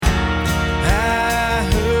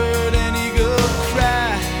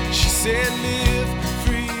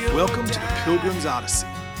Pilgrim's Odyssey,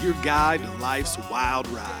 your guide to life's wild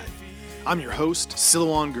ride. I'm your host,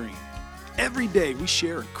 Silouan Green. Every day we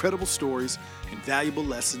share incredible stories and valuable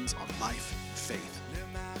lessons on life and faith.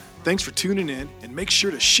 Thanks for tuning in, and make sure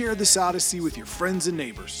to share this Odyssey with your friends and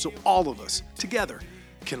neighbors so all of us, together,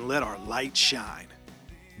 can let our light shine.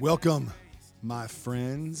 Welcome, my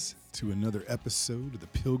friends, to another episode of the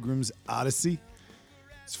Pilgrim's Odyssey.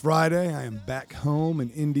 It's Friday. I am back home in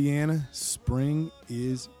Indiana. Spring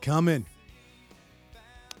is coming.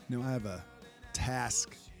 Now, I have a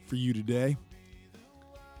task for you today.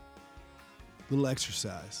 A little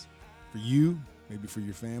exercise for you, maybe for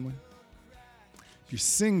your family. If you're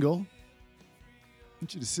single, I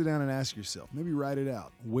want you to sit down and ask yourself, maybe write it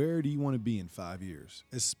out. Where do you want to be in 5 years?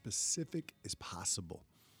 As specific as possible.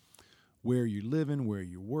 Where you're living, where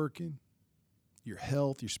you're working, your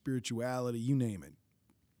health, your spirituality, you name it.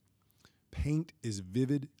 Paint as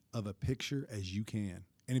vivid of a picture as you can.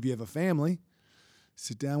 And if you have a family,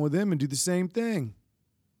 sit down with them and do the same thing.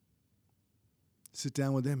 Sit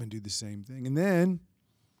down with them and do the same thing. And then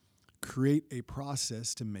create a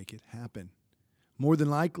process to make it happen. More than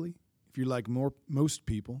likely, if you're like most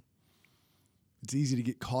people, it's easy to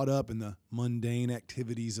get caught up in the mundane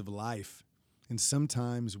activities of life. And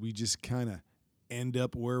sometimes we just kind of end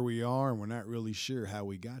up where we are and we're not really sure how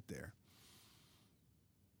we got there.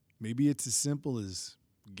 Maybe it's as simple as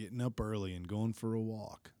getting up early and going for a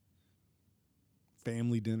walk.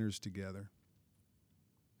 Family dinners together.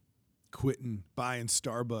 Quitting buying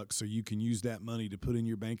Starbucks so you can use that money to put in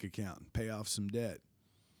your bank account and pay off some debt.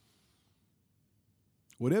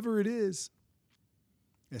 Whatever it is,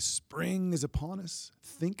 as spring is upon us,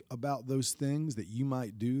 think about those things that you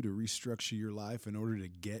might do to restructure your life in order to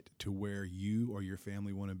get to where you or your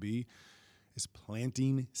family want to be. Is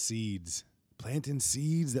planting seeds. Planting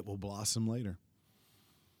seeds that will blossom later.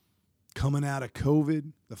 Coming out of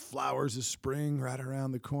COVID, the flowers of spring right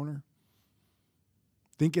around the corner.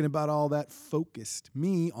 Thinking about all that focused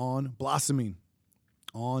me on blossoming,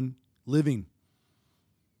 on living.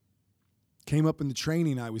 Came up in the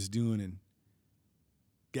training I was doing in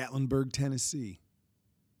Gatlinburg, Tennessee.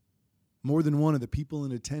 More than one of the people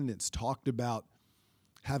in attendance talked about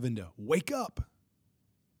having to wake up.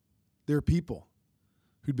 There are people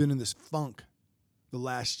who'd been in this funk the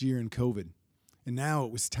last year in COVID, and now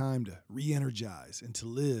it was time to re-energize and to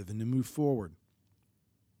live and to move forward.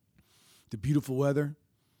 The beautiful weather,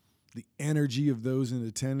 the energy of those in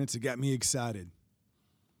attendance, it got me excited.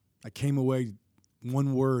 I came away,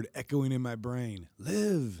 one word echoing in my brain: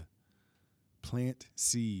 live. Plant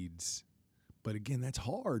seeds. But again, that's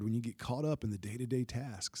hard when you get caught up in the day-to-day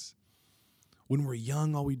tasks. When we're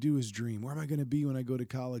young, all we do is dream. Where am I going to be when I go to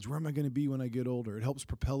college? Where am I going to be when I get older? It helps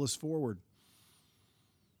propel us forward.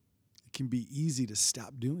 It can be easy to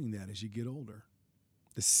stop doing that as you get older.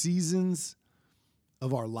 The seasons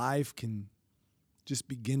of our life can just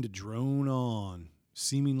begin to drone on,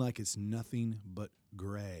 seeming like it's nothing but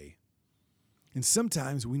gray. And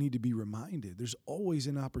sometimes we need to be reminded there's always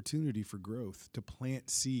an opportunity for growth, to plant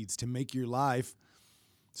seeds, to make your life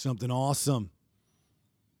something awesome.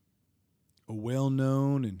 A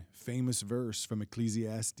well-known and famous verse from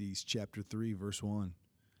Ecclesiastes chapter 3, verse 1.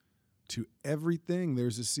 To everything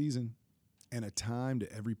there's a season and a time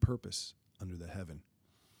to every purpose under the heaven.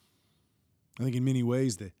 I think in many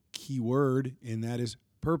ways the key word in that is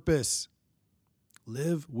purpose.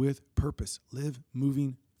 Live with purpose. Live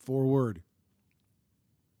moving forward.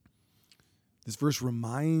 This verse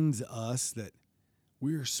reminds us that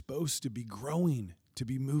we're supposed to be growing, to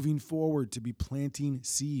be moving forward, to be planting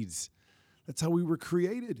seeds. That's how we were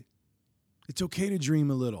created. It's okay to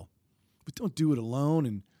dream a little, but don't do it alone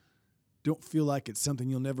and don't feel like it's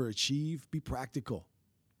something you'll never achieve. Be practical.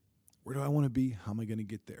 Where do I want to be? How am I going to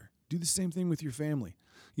get there? Do the same thing with your family.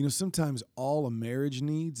 You know, sometimes all a marriage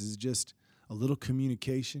needs is just a little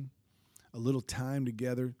communication, a little time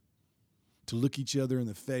together to look each other in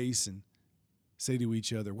the face and say to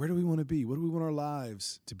each other, where do we want to be? What do we want our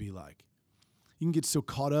lives to be like? You can get so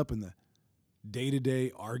caught up in the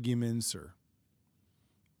day-to-day arguments or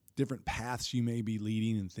different paths you may be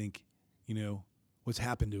leading and think, you know, what's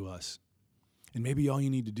happened to us? And maybe all you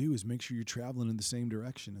need to do is make sure you're traveling in the same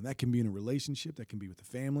direction. And that can be in a relationship, that can be with the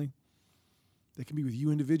family, that can be with you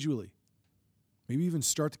individually. Maybe even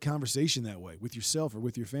start the conversation that way with yourself or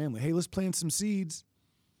with your family. Hey, let's plant some seeds.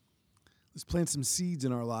 Let's plant some seeds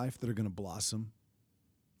in our life that are going to blossom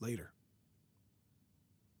later.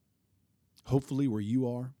 Hopefully where you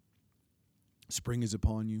are, spring is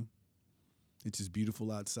upon you. It's as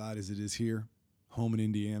beautiful outside as it is here, home in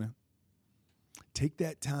Indiana. Take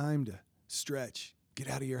that time to stretch, get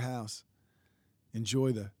out of your house,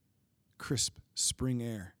 enjoy the crisp spring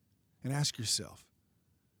air, and ask yourself,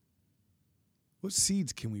 what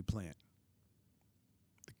seeds can we plant?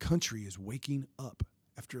 The country is waking up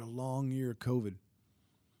after a long year of COVID.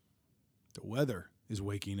 The weather is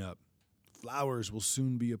waking up. Flowers will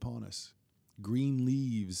soon be upon us. Green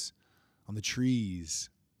leaves on the trees.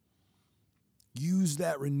 Use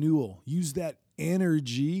that renewal. Use that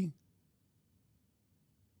energy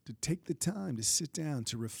to take the time to sit down,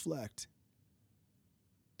 to reflect,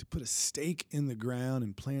 to put a stake in the ground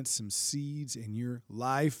and plant some seeds in your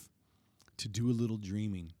life, to do a little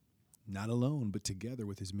dreaming. Not alone, but together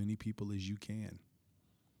with as many people as you can.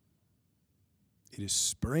 It is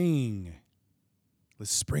spring.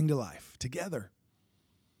 Let's spring to life together.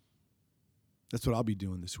 That's what I'll be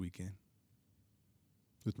doing this weekend.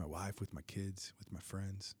 With my wife, with my kids, with my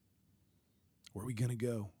friends. Where are we going to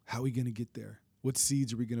go? How are we going to get there? What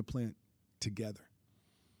seeds are we going to plant together?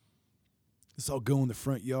 Let's all go in the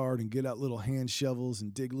front yard and get out little hand shovels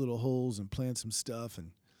and dig little holes and plant some stuff.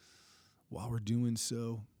 And while we're doing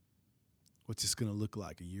so, what's this going to look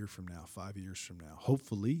like a year from now, 5 years from now?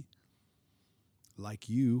 Hopefully, like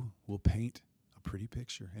you, we'll paint a pretty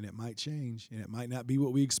picture. And it might change, and it might not be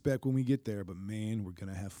what we expect when we get there, but man, we're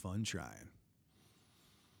going to have fun trying.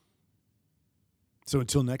 So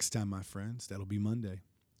until next time, my friends, that'll be Monday.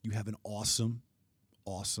 You have an awesome,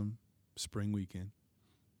 awesome spring weekend.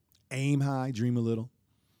 Aim high, dream a little.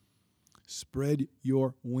 Spread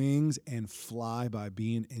your wings and fly by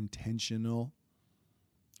being intentional.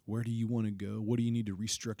 Where do you want to go? What do you need to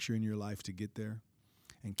restructure in your life to get there?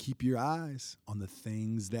 And keep your eyes on the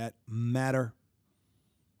things that matter.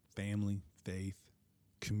 Family, faith,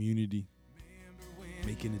 community,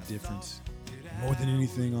 making a difference. More than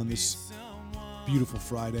anything on this beautiful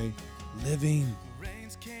Friday, living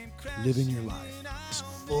your life as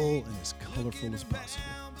full and as colorful as possible.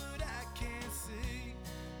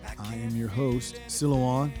 I am your host,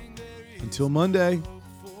 Silouan. Until Monday,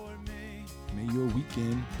 may your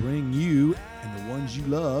weekend bring you and the ones you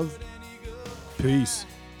love peace.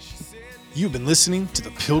 You've been listening to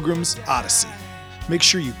the Pilgrim's Odyssey. Make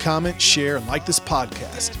sure you comment, share, and like this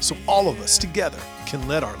podcast so all of us together can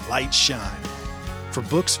let our light shine. For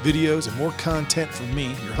books, videos, and more content from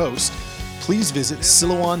me, your host, please visit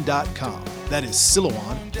Silouan.com. That is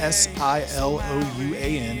Silouan, Silouan.com.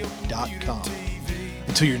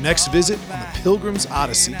 Until your next visit on the Pilgrim's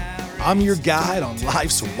Odyssey, I'm your guide on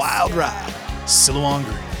life's wild ride, Silouan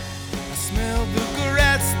Green. I smell the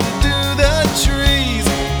grass through the trees.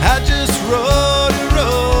 I just rode